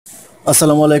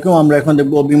আসসালামু আলাইকুম। আমরা এখন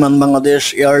দেখব বিমান বাংলাদেশ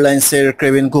এয়ারলাইন্সের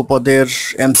কেবিন ক্রু পদের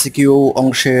এমসিকিউ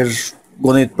অংশের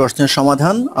গণিত প্রশ্নের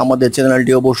সমাধান। আমাদের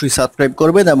চ্যানেলটি অবশ্যই সাবস্ক্রাইব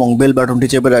করবেন এবং বেল বাটনটি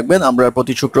চেপে রাখবেন। আমরা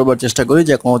প্রতি শুক্রবার চেষ্টা করি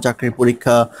যে কোনো চাকরির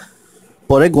পরীক্ষা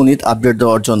পরে গণিত আপডেট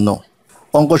দেওয়ার জন্য।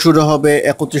 অঙ্ক শুরু হবে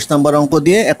 31 নম্বর অঙ্ক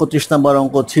দিয়ে। 31 নম্বর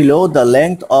অঙ্ক ছিল the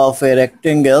length of A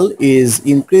rectangle is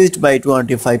increased by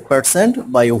 25%,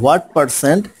 by what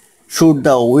percent should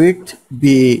the width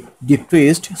be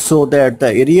decreased so that the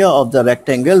area of the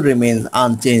rectangle remains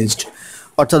unchanged?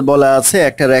 অর্থাৎ বলা আছে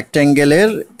একটা রেক্ট্যাঙ্গেলের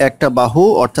একটা বাহু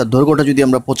অর্থাৎ দৈর্ঘ্যটা যদি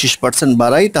আমরা 25%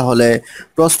 বাড়াই তাহলে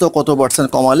প্রস্থ কত পার্সেন্ট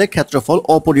কমালে ক্ষেত্রফল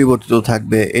অপরিবর্তিত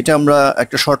থাকবে। এটা আমরা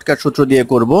একটা শর্টকাট সূত্র দিয়ে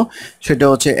করব, সেটা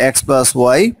হচ্ছে x plus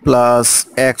Y plus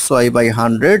x Y by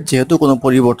 100। যেহেতু কোনো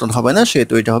পরিবর্তন হবে না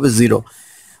সেহেতু এটা হবে 0,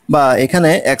 বা এখানে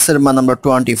x এর মান আমরা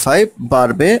 25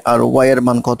 বাড়বে আর y এর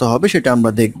মান কত হবে সেটা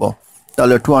আমরা দেখব।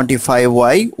 তাহলে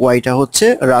 25y, yটা হচ্ছে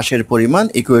হ্রাসের পরিমাণ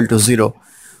ইকুয়াল টু 0,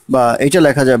 বা এটা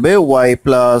লেখা যাবে y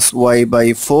plus Y by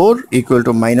 4 equal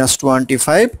to minus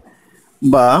 25,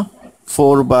 বা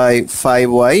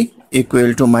 4/5y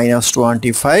ইকুয়াল টু মাইনাস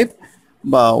 25,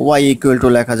 বা y ইকুয়াল টু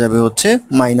লেখা যাবে হচ্ছে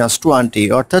মাইনাস 20।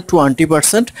 অর্থাৎ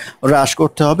 20% হ্রাস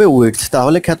করতে হবে উইডথ,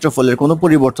 তাহলে ক্ষেত্রফলের কোনো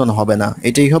পরিবর্তন হবে না।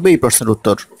 এটাই হবে এই প্রশ্নের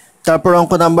উত্তর। তারপর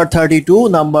অঙ্ক নাম্বার 32।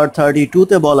 নাম্বার 32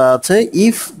 তে বলা আছে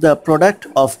if the product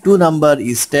of two number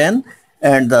is 10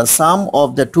 and the sum of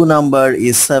the two number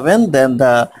is 7, then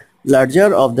the larger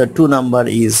of the two number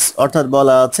is। অর্থাৎ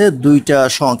বলা আছে দুইটা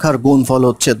সংখ্যার গুণফল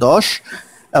হচ্ছে 10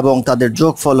 এবং তাদের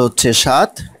যোগফল হচ্ছে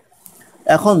 7।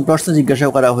 এখন প্রশ্ন জিজ্ঞাসা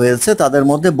করা হয়েছে তাদের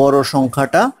মধ্যে বড়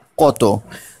সংখ্যাটা কত।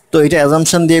 তো এটা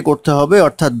অ্যাজাম্পশন দিয়ে করতে হবে,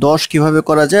 অর্থাৎ 10 কিভাবে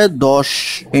করা যায়, 10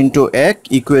 ইন্টু 1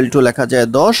 ইকুয়াল টু লেখা যায়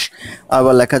 10,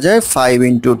 আবার লেখা যায় 5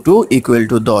 ইন্টু 2 ইকুয়াল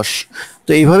টু 10। তো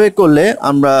এইভাবে করলে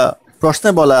আমরা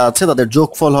প্রশ্নে বলা আছে তাদের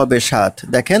যোগফল হবে 7।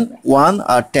 দেখেন 1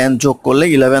 আর 10 যোগ করলে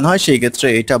 11 হয়, সেই ক্ষেত্রে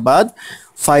এটা বাদ,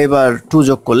 5 আর 2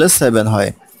 যোগ করলে 7 হয়।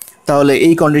 তাহলে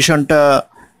এই কন্ডিশনটা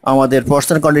আমাদের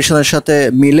প্রশ্নের কন্ডিশনের সাথে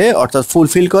মিলে অর্থাৎ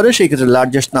ফুলফিল করে, সেই ক্ষেত্রে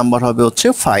লার্জেস্ট নাম্বার হবে হচ্ছে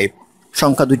 5।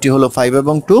 সংখ্যা দুটি হলো 5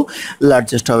 এবং 2,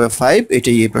 লার্জেস্ট হবে 5।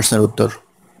 এটাই এই প্রশ্নের উত্তর।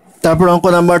 তারপর অঙ্ক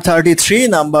নাম্বার 33।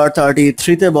 নাম্বার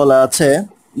 33 তে বলা আছে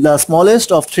the smallest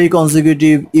of three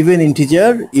consecutive even integer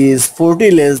is 40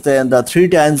 less than the 3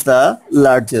 times the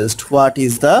largest. What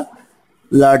is the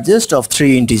largest of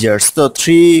three integers? তো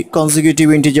 3 consecutive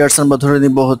integers আমরা ধরে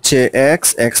নিব হচ্ছে x,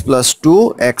 x plus 2,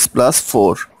 x plus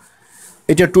 4।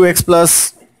 এটা 2x plus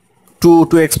 2,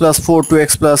 2x plus 4, 2x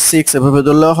plus 6 এভাবে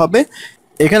ধরলেও হবে।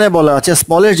 এখানে বলা আছে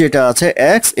স্মলেস্ট যেটা আছে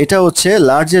x, এটা হচ্ছে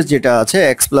লার্জেস্ট যেটা আছে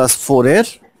x plus 4 এর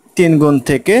 3 গুণ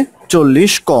থেকে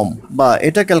 40 কম, বা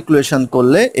এটা ক্যালকুলেশন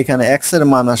করলে এখানে x এর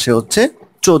মান আসে হচ্ছে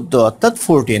 14 অর্থাৎ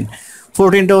 14।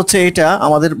 14টা হচ্ছে এটা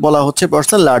আমাদের বলা হচ্ছে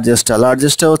প্রশ্নের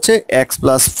লার্জেস্টটা হচ্ছে x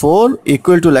plus 4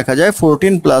 ইকুয়াল টু লেখা যায়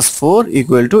 14 plus 4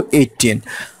 ইকুয়াল টু 18,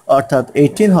 অর্থাৎ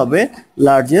 18 হবে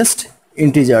লার্জেস্ট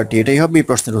ইন্টিজারটি। এটাই হবে এই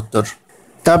প্রশ্নের উত্তর।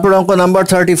 তারপর অঙ্ক নাম্বার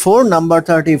 34। নাম্বার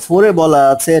 34 এ বলা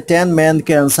আছে 10 men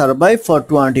can survive for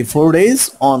 24 days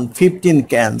on 15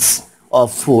 cans of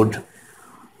food.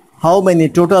 How many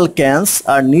total cans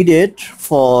are needed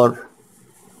for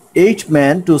 8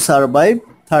 men to survive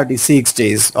 36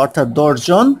 days? অর্থাৎ 10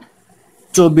 জন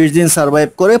 24 দিন সার্ভাইভ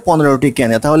করে 15টি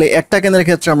ক্যানে। তাহলে একটা ক্যানের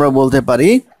ক্ষেত্রে আমরা বলতে পারি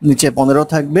নিচে 15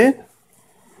 থাকবে,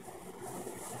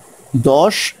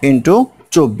 10 ইন্টু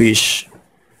 24,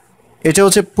 এটা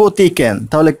হচ্ছে প্রতি ক্যান।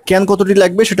 তাহলে ক্যান কতটি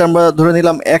লাগবে সেটা আমরা ধরে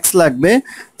নিলাম x লাগবে,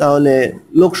 তাহলে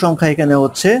লোক সংখ্যা এখানে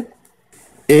হচ্ছে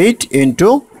 8 ইন্টু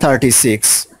 36,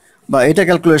 বা এটা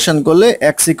ক্যালকুলেশন করলে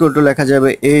x ইকুয়াল টু লেখা যাবে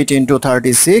 8 into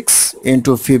 36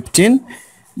 into 15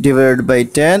 divided by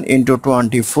 10 into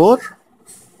 24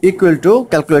 equal to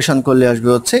calculation করলে আসবে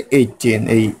হচ্ছে 18।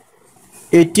 এই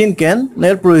 18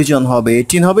 ক্যানের প্রয়োজন হবে,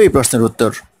 18 হবে এই প্রশ্নের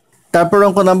উত্তর। তারপর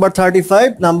অঙ্ক নাম্বার 35।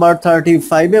 নাম্বার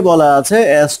 35 এ বলা আছে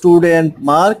a student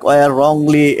mark were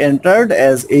wrongly entered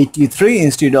as 83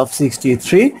 instead of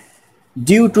 63.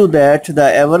 Due to that the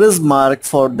average mark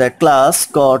for the class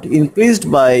got increased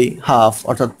by half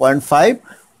অর্থাৎ 0.5.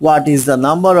 What is the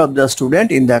number of the student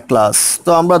in the class? তো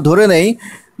আমরা ধরে নেই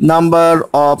number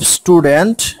of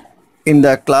student in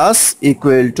the class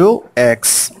equal to x,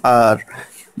 R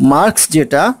marks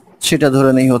যেটা সেটা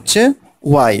ধরে নেই হচ্ছে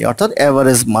y অর্থাৎ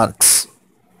অ্যাভারেজ মার্কস।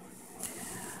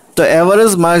 তো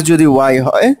অ্যাভারেজ মার্কস যদি y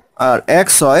হয় আর x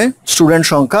হয় স্টুডেন্ট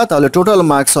সংখ্যা, তাহলে টোটাল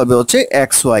মার্কস হবে হচ্ছে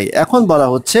xy। এখন বলা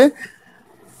হচ্ছে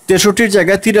 63-র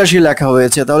জায়গায় 83 লেখা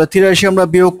হয়েছে, তাহলে 83 আমরা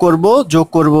বিয়োগ করব, যোগ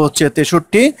করব হচ্ছে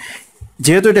 63।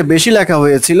 যেহেতু এটা বেশি লেখা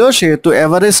হয়েছিল সেহেতু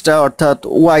অ্যাভারেজটা অর্থাৎ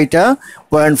ওয়াইটা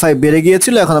 0.5 বেড়ে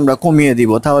গিয়েছিল, এখন আমরা কমিয়ে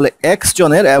দিব। তাহলে x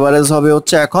জনের অ্যাভারেজ হবে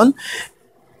হচ্ছে এখন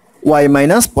y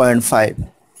মাইনাস 0.5।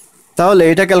 তাহলে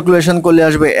এটা ক্যালকুলেশন করলে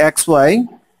আসবে xy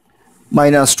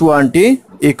minus 20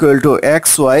 equal to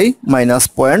xy minus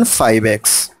 0.5x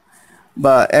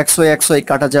বা xy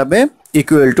কাটা যাবে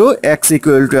equal to x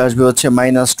equal to আসবে হচ্ছে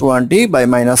 -20 by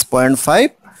 -0.5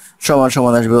 সমান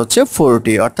সমান আসবে হচ্ছে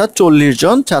 40 অর্থাৎ 40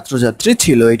 জন ছাত্রছাত্রী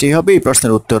ছিল। এটাই হবে এই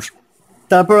প্রশ্নের উত্তর।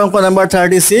 তারপর অঙ্ক নাম্বার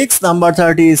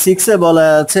 36 এ বলা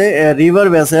আছে a river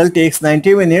vessel takes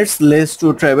 90 minutes less to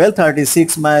travel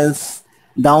 36 miles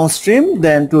downstream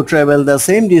than to travel the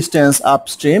same distance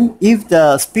upstream if the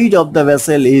speed of the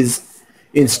vessel is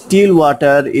in still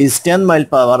water is 10 mile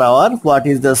per hour. What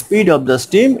is the speed of the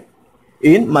steam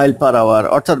in mile per hour?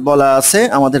 অর্থাৎ বলা আছে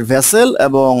আমাদের vessel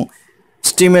এবং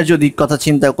স্টিমের যদি কথা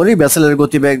চিন্তা করি, ভেসেলের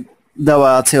গতিবেগ দেওয়া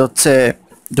আছে হচ্ছে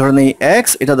ধরে নেই x,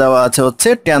 এটা দেওয়া আছে হচ্ছে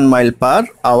 10 মাইল পার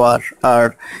আওয়ার, আর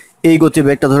এই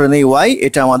গতিবেগটা ধরে নেই y,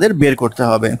 এটা আমাদের বের করতে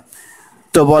হবে।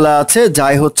 তো বলা আছে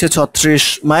যায় হচ্ছে 36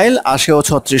 মাইল, আসেও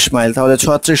 36 মাইল, তাহলে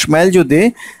 36 মাইল যদি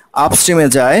আপস্ট্রিমে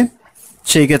যায়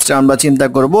সেই ক্ষেত্রে আমরা চিন্তা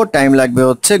করব টাইম লাগবে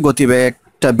হচ্ছে,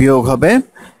 গতিবেগটা বিয়োগ হবে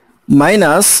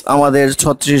মাইনাস আমাদের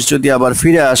 36 যদি আবার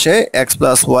ফিরে আসে x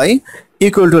plus Y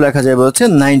equal to লেখা যাবে হচ্ছে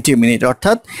 90 মিনিট,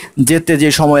 অর্থাৎ যেতে যে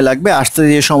সময় লাগবে আসতে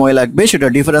যে সময় লাগবে সেটা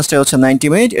ডিফারেন্সটা হচ্ছে 90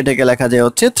 মিনিট, এটাকে লেখা যায়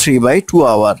হচ্ছে 3/2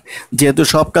 আওয়ার। যেহেতু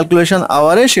সব ক্যালকুলেশন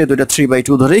আওয়ারে সেহেতু এটা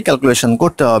 3/2 ধরেই ক্যালকুলেশন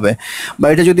করতে হবে। বা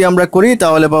এটা যদি আমরা করি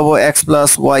তাহলে পাবো x plus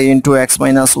Y into x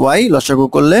minus Y, লসাগু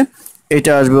করলে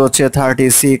এটা আসবে হচ্ছে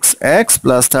 36x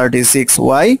plus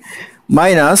 36y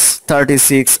minus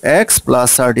 36x plus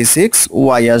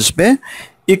 36y আসবে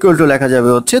ইকুয়াল টু লেখা যাবে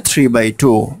হচ্ছে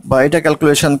 3/2, বা এটা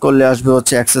ক্যালকুলেশন করলে আসবে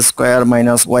হচ্ছে x square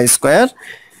minus Y square,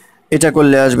 এটা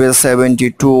করলে আসবে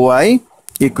 72y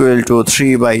ইকুয়াল টু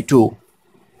 3/2,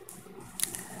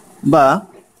 বা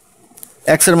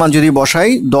x এর মান যদি বসাই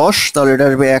 10 তাহলে এটা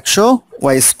আসবে 100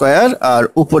 y স্কোয়ার, আর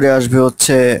উপরে আসবে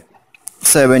হচ্ছে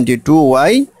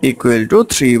 72y equal to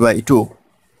 3/2,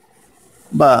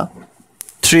 বা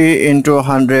 3 into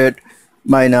 100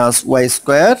 minus y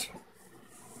square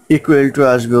equal to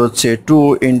আসবে হচ্ছে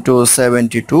 2 into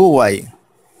 72y,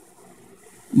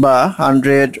 বা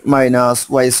 100 minus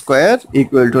y square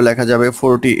equal to লেখা যাবে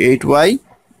 48y,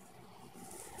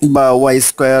 বা y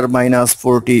square minus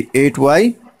 48y,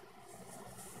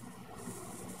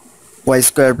 y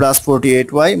square plus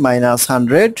 48y minus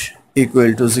 100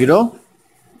 equal to 0,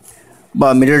 বা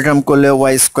মিডল টার্ম করলে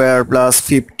y square plus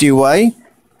 50y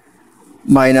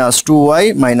minus 2y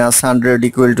minus 100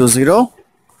 equal to 0,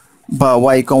 বা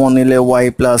y common নিলে y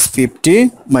plus 50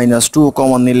 minus 2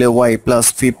 common নিলে y plus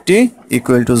 50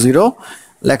 equal to 0,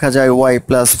 লেখা যায় y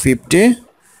plus 50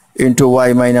 into y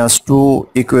minus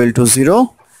 2 equal to 0,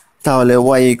 তাহলে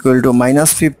y equal to minus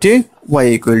 50, y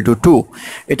equal to 2।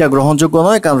 এটা গ্রহণযোগ্য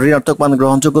নয় কারণ ঋণাত্মক মান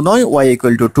গ্রহণযোগ্য নয়, y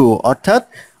ইকুয়াল টু 2, অর্থাৎ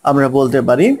আমরা বলতে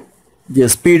পারি যে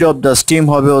স্পিড অফ দ্য স্টিম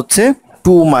হবে হচ্ছে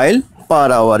 2 mile per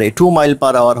আওয়ারে, 2 mile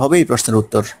per hour হবে এই প্রশ্নের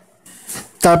উত্তর।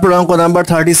 তারপর অঙ্ক নাম্বার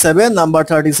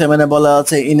 37 এ বলা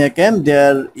আছে in a camp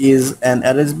there is an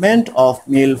arrangement of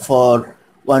mill for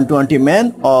 120 men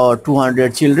or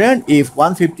 200 children. If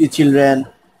 150 children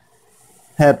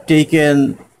have taken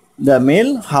the meal,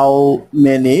 how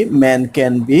many men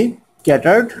can be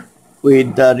catered with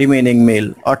the remaining meal?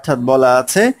 অর্থাৎ বলা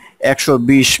আছে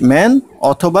 120 ম্যান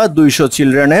অথবা 200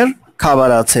 চিলড্রেনের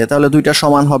খাবার আছে, তাহলে দুইটা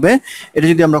সমান হবে। এটা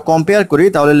যদি আমরা কম্পেয়ার করি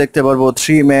তাহলে লিখতে পারবো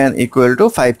 3 ম্যান ইকুয়াল টু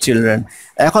 5 চিলড্রেন।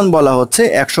 এখন বলা হচ্ছে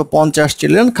 150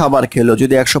 চিলড্রেন খাবার খেলো,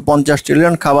 যদি 150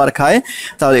 চিলড্রেন খাবার খায়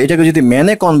তাহলে এটাকে যদি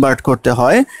ম্যানে কনভার্ট করতে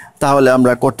হয় তাহলে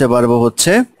আমরা করতে পারবো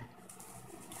হচ্ছে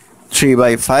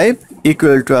 3/5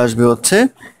 ইকুয়াল টু আসবে হচ্ছে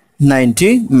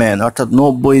 90 ম্যান, অর্থাৎ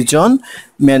 90 জন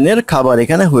ম্যানের খাবার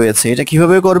এখানে হয়েছে। এটা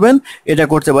কিভাবে করবেন? এটা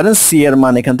করতে পারেন সি এর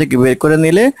মান এখান থেকে বের করে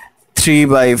নিলে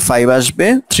 3/5 আসবে,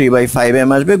 3/5m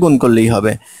আসবে, গুণ করলেই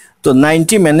হবে। তো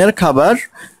 90 ম্যানের খাবার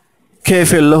খেয়ে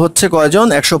ফেললো হচ্ছে কয়জন?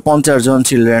 150 জন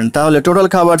চিলড্রেন। তাহলে টোটাল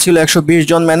খাবার ছিল 120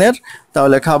 জন ম্যানের,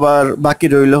 তাহলে খাবার বাকি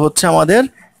রইল হচ্ছে আমাদের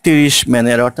 30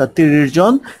 ম্যানের, অর্থাৎ 30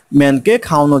 জন ম্যানকে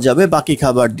খাওয়ানো যাবে বাকি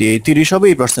খাবার দিয়ে। 30 হবে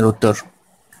এই প্রশ্নের উত্তর।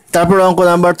 তারপর অঙ্ক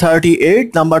নাম্বার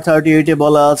 38 এ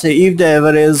বলা আছে if the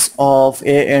average of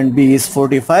A and B is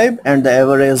 45 and the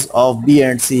average of b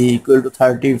and c equal to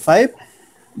 35,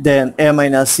 then a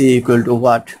minus c equal to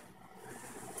what?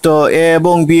 তো a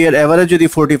এবং b এর এভারেজ যদি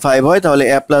 45 হয় তাহলে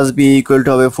a plus b equal to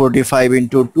হবে 45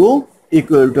 into 2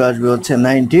 equal to আসবে হচ্ছে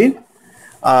 90,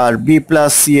 আর b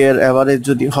plus c এর এভারেজ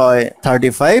যদি হয়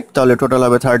 35 তাহলে টোটাল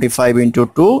হবে 35 into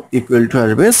 2 equal to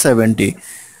আসবে 70।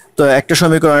 তো একটা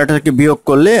সমীকরণ এটা থেকে বিয়োগ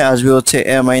করলে আসবে হচ্ছে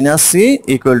a minus c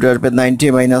equal to আসবে 90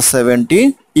 minus 70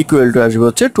 equal to আসবে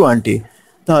হচ্ছে 20,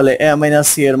 তাহলে a minus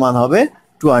c এর মান হবে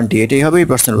 20। এটাই হবে এই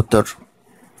প্রশ্নের উত্তর।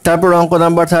 তারপর অঙ্ক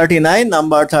নাম্বার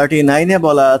 39 এ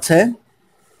বলা আছে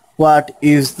What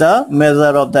is the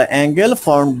measure of the angle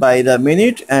formed by the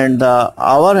minute and the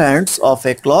hour hands of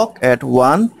a clock at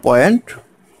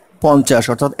 1.50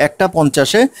 অর্থাৎ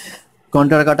 1:50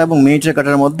 ঘন্টার কাঁটা এবং মিনিটের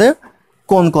কাঁটার মধ্যে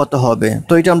কোণ কত হবে?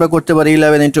 তো এটা আমরা করতে পারি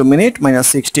 11 into minute minus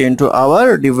 60 into hour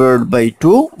divide by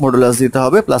 2 modulus দিতে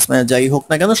হবে, প্লাস মাইনাস যাই হোক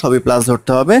না কেন সবই প্লাস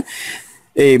ধরতে হবে।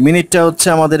 এই মিনিটটা হচ্ছে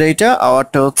আমাদের এইটা,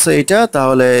 আওয়ারটা হচ্ছে এইটা,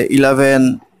 তাহলে 11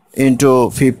 into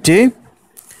 50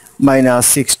 minus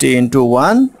 60 into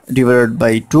 1 divide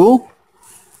by 2,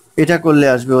 এটা করলে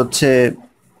আসবে হচ্ছে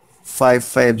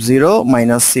 550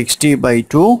 মাইনাস 60 বাই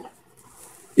 2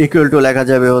 ইকুয়াল টু লেখা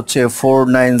যাবে হচ্ছে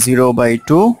 490 বাই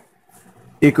 2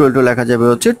 ইকুয়াল টু লেখা যাবে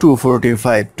হচ্ছে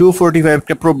 245।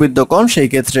 245কে প্রবৃদ্ধ কোণ, সেই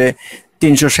ক্ষেত্রে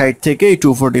 360 থেকে এই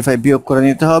 245 বিয়োগ করে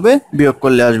নিতে হবে, বিয়োগ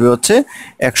করলে আসবে হচ্ছে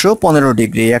 115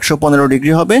 ডিগ্রি। 115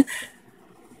 ডিগ্রি হবে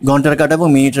ঘন্টার কাঁটা এবং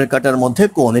মিনিটের কাঁটার মধ্যে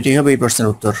কোণ। এটাই হবে এই প্রশ্নের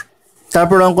উত্তর।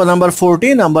 তারপর অঙ্ক নাম্বার 40।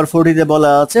 নাম্বার 40-তে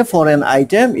বলা আছে for an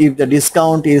item if the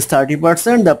discount is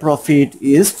 30% the profit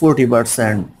is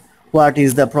 40%। What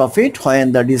is the profit when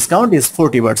the discount is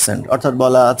 40%? অর্থাৎ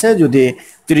বলা আছে যদি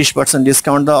 30%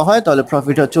 ডিসকাউন্ট দেওয়া হয় তাহলে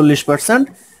প্রফিট হয় 40%,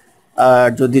 আর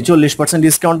যদি 40%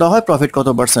 ডিসকাউন্ট দেওয়া হয় প্রফিট কত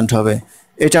পার্সেন্ট হবে?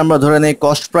 এটা আমরা ধরে নেই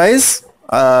কস্ট প্রাইস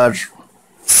আর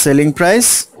সেলিং প্রাইস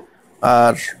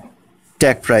আর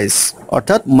ট্যাগ প্রাইস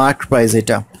অর্থাৎ মার্ক প্রাইস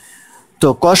এটা। তো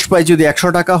কস্ট প্রাইস যদি 100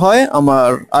 টাকা হয় আমার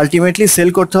আলটিমেটলি সেল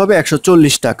করতে হবে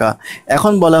 140 টাকা।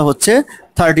 এখন বলা হচ্ছে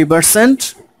 30%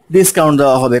 ডিসকাউন্ট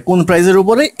দেওয়া হবে কোন প্রাইসের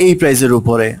উপরে? এই প্রাইসের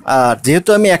উপরে। আর যেহেতু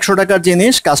আমি 100 টাকার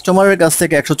জিনিস কাস্টমারের কাছ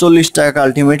থেকে 140 টাকা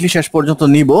আলটিমেটলি শেষ পর্যন্ত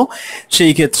নিব,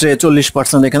 সেই ক্ষেত্রে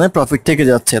 40% এখানে প্রফিট থেকে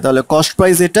যাচ্ছে। তাহলে কস্ট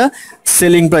প্রাইস এটা,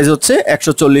 সেলিং প্রাইস হচ্ছে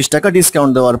 140 টাকা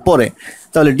ডিসকাউন্ট দেওয়ার পরে।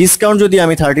 তাহলে ডিসকাউন্ট যদি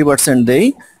আমি 30% দেই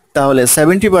তাহলে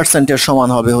 70%-এর সমান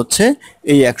হবে হচ্ছে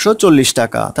এই 140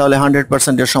 টাকা, তাহলে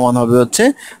 100%-এর সমান হবে হচ্ছে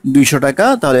 200 টাকা।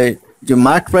 তাহলে যে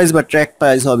মার্ক প্রাইস বা ট্র্যাক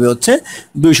প্রাইস হবে হচ্ছে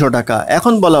 200 টাকা।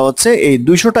 এখন বলা হচ্ছে এই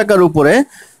 200 টাকার উপরে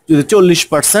যদি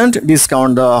 40%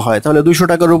 ডিসকাউন্ট দেওয়া হয়, তাহলে 200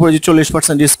 টাকার উপরে যদি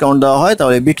 40% ডিসকাউন্ট দেওয়া হয়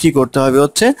তাহলে বিক্রি করতে হবে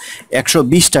হচ্ছে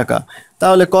 120 টাকা।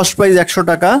 তাহলে কস্ট প্রাইস 100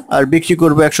 টাকা আর বিক্রি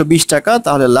করবে 120 টাকা,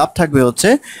 তাহলে লাভ থাকবে হচ্ছে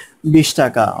 20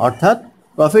 টাকা, অর্থাৎ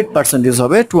প্রফিট পার্সেন্টেজ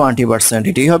হবে 20%।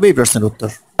 এটাই হবে এই প্রশ্নের উত্তর।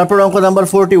 তারপর অঙ্ক নাম্বার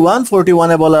 41।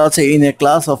 41-এ বলা আছে in a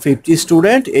class of 50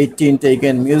 student 18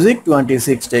 taken music,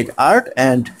 26 take art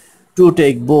and 2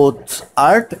 take both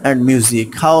art and music.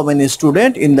 How many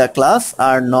students in the class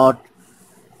are not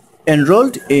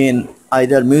enrolled in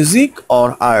either music or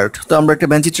art? তো আমরা একটা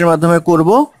বেঞ্চিটের মাধ্যমে করব।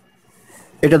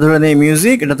 এটা ধরে নেই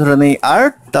মিউজিক, এটা ধরে নেই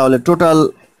আর্ট, তাহলে টোটাল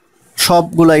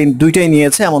সবগুলাই দুইটাই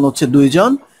নিয়েছে এমন হচ্ছে 2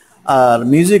 জন, আর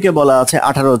মিউজিকে বলা আছে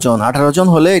 18 জন। 18 জন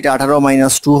হলে এটা 18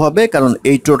 মাইনাস 2 হবে, কারণ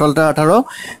এই টোটালটা 18,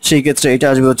 সেই ক্ষেত্রে এটা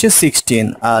আসবে হচ্ছে 16।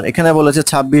 আর এখানে বলেছে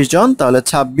 26 জন, তাহলে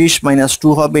 26 মাইনাস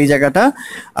 2 হবে, এই জায়গাটা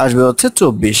আসবে হচ্ছে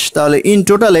 24। তাহলে ইন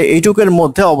টোটালে এইটুকের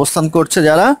মধ্যে অবস্থান করছে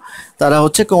যারা, তারা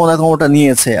হচ্ছে কোনো না কোনোটা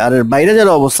নিয়েছে, আর এর বাইরে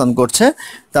যারা অবস্থান করছে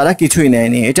তারা কিছুই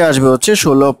নেয়নি। এটা আসবে হচ্ছে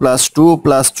 16 প্লাস 2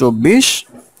 প্লাস 24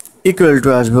 ইকুয়াল টু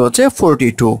আসবে হচ্ছে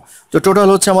 42। তো টোটাল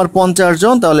হচ্ছে আমার 50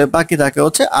 জন, তাহলে বাকি থাকে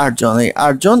হচ্ছে 8 জন। এই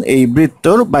 8 জন এই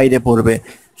বৃত্তর বাইরে পড়বে,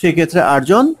 সেই ক্ষেত্রে 8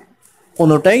 জন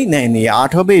কোনোটাই নেয়নি,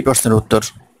 8 হবে এই প্রশ্নের উত্তর।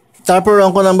 তারপর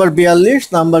অঙ্ক নাম্বার 42।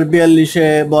 নাম্বার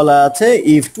 42-এ বলা আছে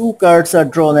if 2 cards are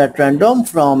drawn at random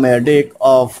from a deck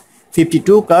of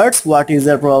 52 cards what is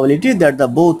the probability that the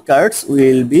both cards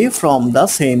will be from the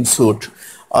same suit?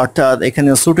 অর্থাৎ এখানে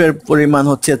সুটের পরিমাণ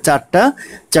হচ্ছে 4টা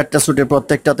সুটের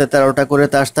প্রত্যেকটাতে 13টা করে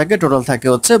তাস থাকে, টোটাল থাকে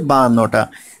হচ্ছে 52টা।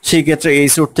 সেই ক্ষেত্রে এই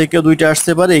সুট থেকে 2টা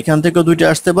আসতে পারে, এখান থেকেও 2টা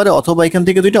আসতে পারে, অথবা এখান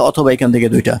থেকে 2টা, অথবা এখান থেকে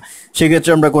 2টা। সেই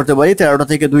ক্ষেত্রে আমরা করতে পারি 13টা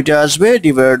থেকে 2টা আসবে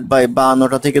ডিভাইড বাই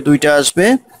 52টা থেকে 2টা আসবে,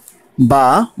 বা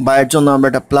এর জন্য আমরা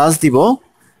একটা প্লাস দিব,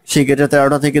 সেই ক্ষেত্রে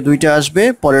 13টা থেকে 2টা আসবে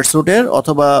পরের সুটের,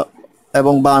 অথবা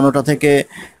এবং 52টা থেকে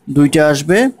 2টা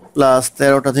আসবে প্লাস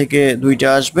 13টা থেকে 2টা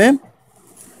আসবে,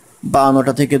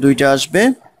 52টা থেকে 2টা আসবে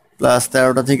প্লাস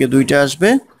 13টা থেকে 2টা আসবে,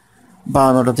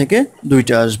 52টা থেকে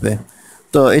 2টা আসবে।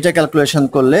 তো এটা ক্যালকুলেশন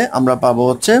করলে আমরা পাবো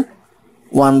হচ্ছে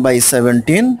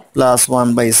 1/17 plus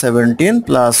 1/17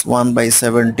 plus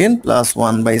 1/17 plus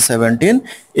 1/17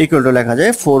 equal to লেখা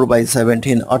যায়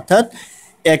 4/17। অর্থাৎ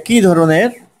একই ধরনের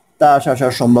তাস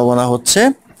আসার সম্ভাবনা হচ্ছে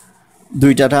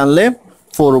 2টা টানলে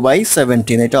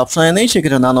 4/17। এটা অপশনে নেই,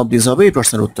 সেক্ষেত্রে নান অফ দিস হবে এই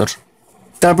প্রশ্নের উত্তর।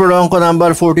 তারপর অঙ্ক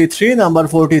নাম্বার 43। নাম্বার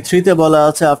 43-তে বলা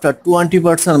আছে after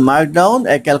 20% Markdown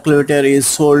A calculator is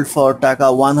sold for টাকা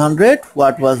 100,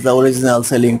 what was the original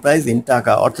selling price in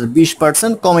টাকা? অর্থাৎ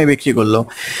 20% কমে বিক্রি করলো,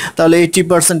 তাহলে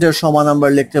 80%-এর সমান আমরা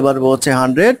লিখতে পারবো হচ্ছে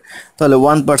 100, তাহলে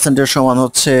 1%-এর সমান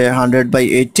হচ্ছে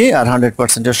 100/80, আর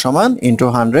 100%-এর সমান ইন্টু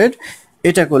 100,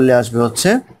 এটা করলে আসবে হচ্ছে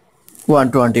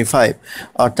 125,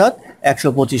 অর্থাৎ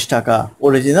 125 টাকা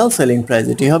অরিজিনাল সেলিং প্রাইস।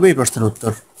 এটি হবে এই প্রশ্নের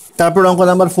উত্তর। তারপর অঙ্ক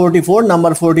নাম্বার 44,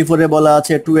 নাম্বার 44 এ বলা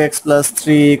আছে 2x plus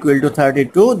 3 equal to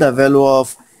 32, the value of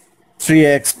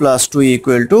 3x plus 2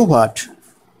 equal to what?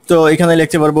 তো এখানে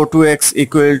লিখতে পারবো 2x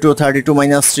equal to 32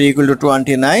 minus 3 equal to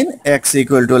 29, x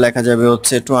equal to লেখা যাবে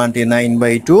হচ্ছে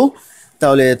 29/2,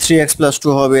 তাহলে 3x plus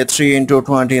 2 হবে 3 into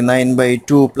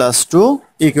 29/2 plus 2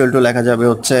 equal to লেখা যাবে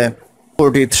হচ্ছে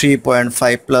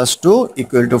 43.5 plus 2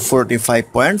 equal to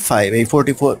 45.5, এই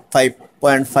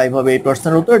 45.5 হবে এই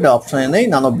প্রশ্নের উত্তর, এটা অপশনে নেই,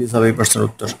 নান অফ দিস হবে এই প্রশ্নের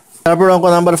উত্তর। তারপর অঙ্ক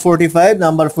নাম্বার 45,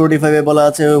 নাম্বার 45 এ বলা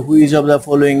আছে which of the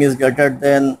following is greater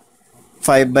than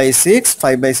 5/6,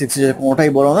 5/6 এর কোনটাই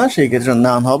বড় না, সেই ক্ষেত্রে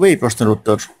নান হবে এই প্রশ্নের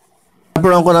উত্তর।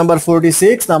 তারপর অঙ্ক নাম্বার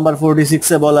 46, নাম্বার 46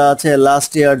 এ বলা আছে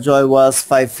last year Joy was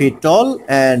 5 feet tall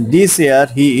and this year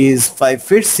he is 5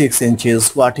 feet 6 inches,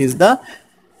 what is the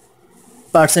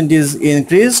percentage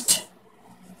increased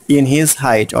in his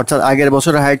height? অর্থাৎ আগের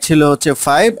বছরের হাইট ছিল হচ্ছে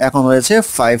 5, এখন হয়েছে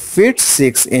 5 feet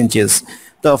 6 inches।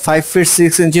 তো 5 feet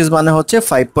 6 inches মানে হচ্ছে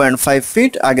 5.5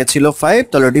 feet, আগে ছিল 5,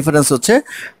 তাহলে ডিফারেন্স হচ্ছে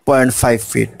 0.5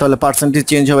 feet, তাহলে পার্সেন্টেজ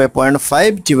চেঞ্জ হবে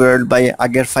 0.5 ডিভাইডেড বাই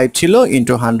আগের 5 ছিল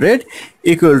ইনটু 100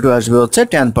 ইকুয়াল টু আসবে হচ্ছে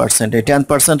 10%, এই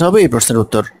 10% হবে এই প্রশ্নের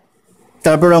উত্তর।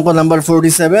 তারপর অঙ্ক নাম্বার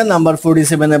 47, নাম্বার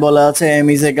 47 এ বলা আছে M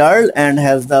is a girl and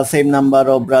has the same number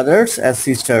of brothers as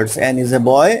sisters, N is a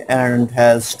boy and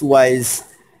has twice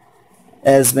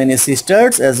as many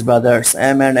sisters as brothers,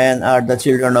 M and N are the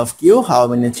children of Q, how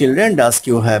many children does Q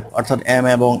have? অর্থাৎ M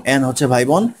এবং N হচ্ছে ভাই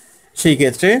বোন, সেই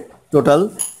ক্ষেত্রে total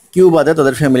Q বাদে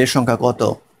তাদের ফ্যামিলির সংখ্যা কত?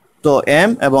 তো M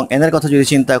এবং N এর কথা যদি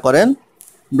চিন্তা করেন,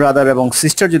 ব্রাদার এবং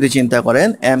সিস্টার যদি চিন্তা করেন,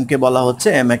 M কে বলা হচ্ছে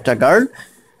M একটা গার্ল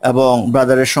এবং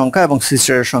ব্রাদারের সংখ্যা এবং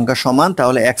সিস্টারের সংখ্যা সমান,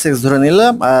 তাহলে XX ধরে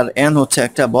নিলাম, আর N হচ্ছে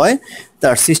একটা বয়,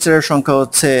 তার সিস্টারের সংখ্যা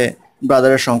হচ্ছে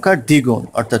ব্রাদারের সংখ্যা দ্বিগুণ,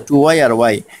 অর্থাৎ 2y আর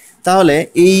y। তাহলে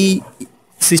এই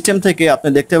সিস্টেম থেকে আপনি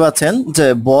দেখতে পাচ্ছেন যে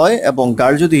বয় এবং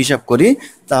গার্ল যদি হিসাব করি,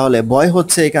 তাহলে বয়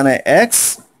হচ্ছে এখানে x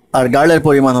আর গার্লের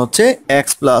পরিমাণ হচ্ছে x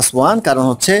plus 1, কারণ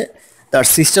হচ্ছে তার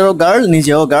সিস্টারও গার্ল,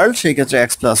 নিজেও গার্ল, সেই ক্ষেত্রে x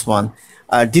plus 1।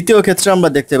 আর দ্বিতীয় ক্ষেত্রে আমরা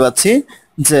দেখতে পাচ্ছি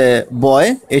যে বয়,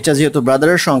 এটা যেহেতু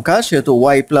ব্রাদারের সংখ্যা সেহেতু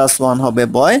y plus 1 হবে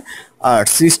বয়, আর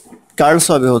গার্লস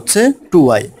হবে হচ্ছে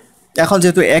 2y। এখন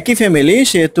যেহেতু একই ফ্যামিলি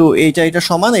সেহেতু এটা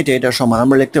সমান, এটা সমান,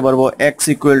 আমরা লিখতে পারবো x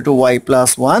equal to y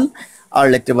plus 1, আর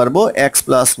লিখতে পারবো x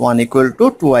plus 1 equal to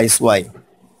 2x y।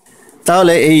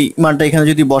 তাহলে এই মানটা এখানে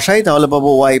যদি বসাই তাহলে পাবো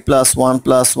y plus 1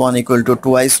 plus 1 equal to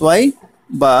 2x y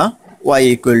বা y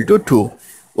equal to 2,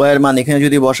 y এর মান এখানে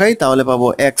যদি বসাই তাহলে পাবো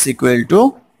x equal to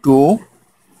 2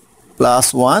 plus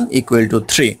 1 equal to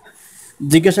 3।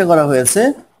 জিজ্ঞাসা করা হয়েছে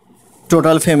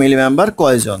টোটাল ফ্যামিলি মেম্বার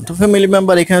কয়জন, তো ফ্যামিলি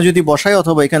মেম্বার এখানে যদি বসাই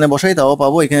অথবা এখানে বসাই তাও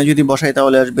পাবো, এখানে যদি বসাই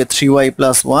তাহলে আসবে 3y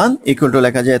plus 1 equal to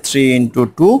লেখা যায় 3 into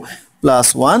 2 plus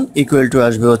 1 equal to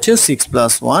আসবে হচ্ছে 6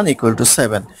 plus 1 equal to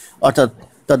 7, অর্থাৎ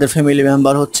তাদের ফ্যামিলি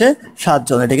মেম্বার হচ্ছে 7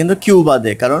 জন। এটা কিন্তু কিউ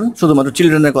বাদে, কারণ শুধুমাত্র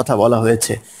চিলড্রেনের কথা বলা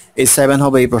হয়েছে, এই 7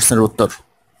 হবে এই প্রশ্নের উত্তর।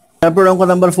 তারপর অঙ্ক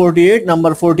নাম্বার 48,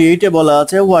 নাম্বার 48 এ বলা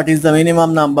আছে what is the minimum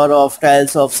number of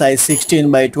tiles of size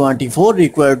 16/24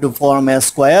 required to form A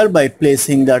square by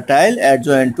placing the tile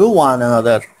adjoint two one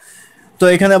another. তো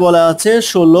এখানে বলা আছে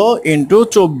 16 into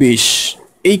 24,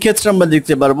 এই ক্ষেত্রে আমরা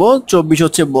দেখতে পারবো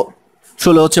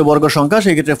 16 হচ্ছে বর্গ সংখ্যা,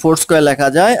 সেই ক্ষেত্রে 4 স্কোয়ার লেখা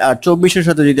যায়, আর 24-এর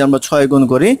সাথে যদি আমরা 6 গুণ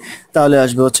করি তাহলে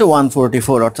আসবে হচ্ছে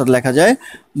 144, অর্থাৎ লেখা যায়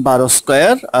 12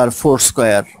 স্কোয়ার আর 4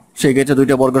 স্কোয়ার। সেই ক্ষেত্রে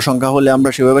দুইটা বর্গ সংখ্যা হলে আমরা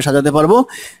সেভাবে সাজাতে পারবো,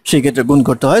 সেই ক্ষেত্রে গুণ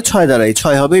করতে হয় 6 দ্বারাই,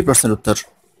 6 হবে এই প্রশ্নের উত্তর।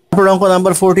 তারপর অঙ্ক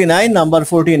নাম্বার 49, নাম্বার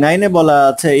 49 এ বলা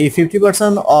আছে if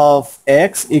 50% of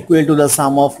x equal to the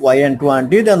sum of y and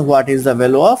 20, then what is the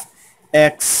value of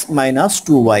x minus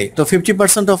 2y? তো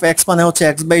 50% of x মানে হচ্ছে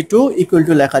x/2 equal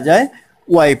to লেখা যায়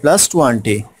y plus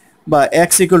 20, বা x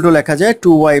equal to লেখা যায়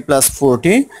 2y plus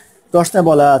 40। প্রশ্নে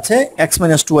বলা আছে x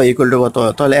minus 2y equal to কত,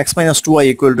 তাহলে x minus 2y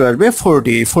equal to আসবে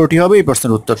 40 হবে এই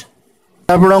প্রশ্নের উত্তর।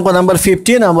 তারপর অঙ্ক নাম্বার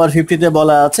 50, নাম্বার 50 তে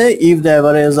বলা আছে if the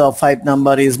average of 5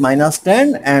 number is -10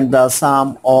 and the sum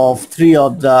of 3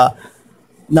 of the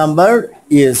number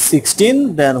is 16,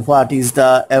 then what is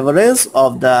the average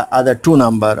of the other 2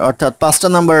 number? অর্থাৎ 5টা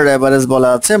নাম্বারের এভারেজ বলা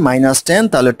আছে -10,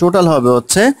 তাহলে টোটাল হবে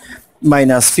হচ্ছে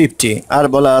 -50, আর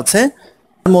বলা আছে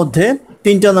এর মধ্যে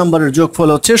 3টা নাম্বারের যোগফল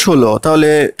হচ্ছে 16, তাহলে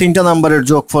 3টা নাম্বারের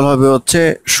যোগফল হবে হচ্ছে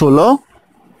 16,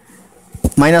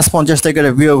 -50 থেকে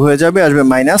বিয়োগ হয়ে যাবে, আসবে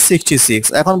 -66।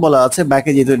 এখন বলা আছে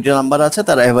বাকি যে দুইটা নাম্বার আছে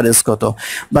তার এভারেজ কত,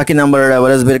 বাকি নাম্বারের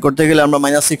এভারেজ বের করতে গেলে আমরা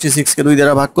 -66 কে 2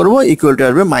 দ্বারা ভাগ করব, ইকুয়াল টু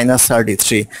আসবে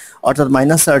 -33, অর্থাৎ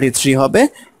 -33 হবে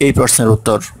এই প্রশ্নের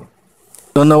উত্তর।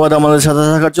 ধন্যবাদ আমাদের সাথে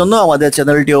থাকার জন্য। আমাদের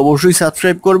চ্যানেলটি অবশ্যই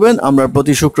সাবস্ক্রাইব করবেন। আমরা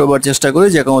প্রতি শুক্রবার চেষ্টা করি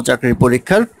যে কোনো চাকরির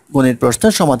পরীক্ষার গণিত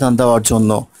প্রশ্নের সমাধান দেওয়ার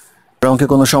জন্য। অঙ্কে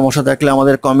কোনো সমস্যা থাকলে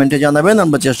আমাদের কমেন্টে জানাবেন,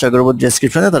 আমরা চেষ্টা করব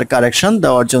ডেসক্রিপশনে তার কারেকশন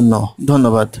দেওয়ার জন্য।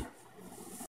 ধন্যবাদ।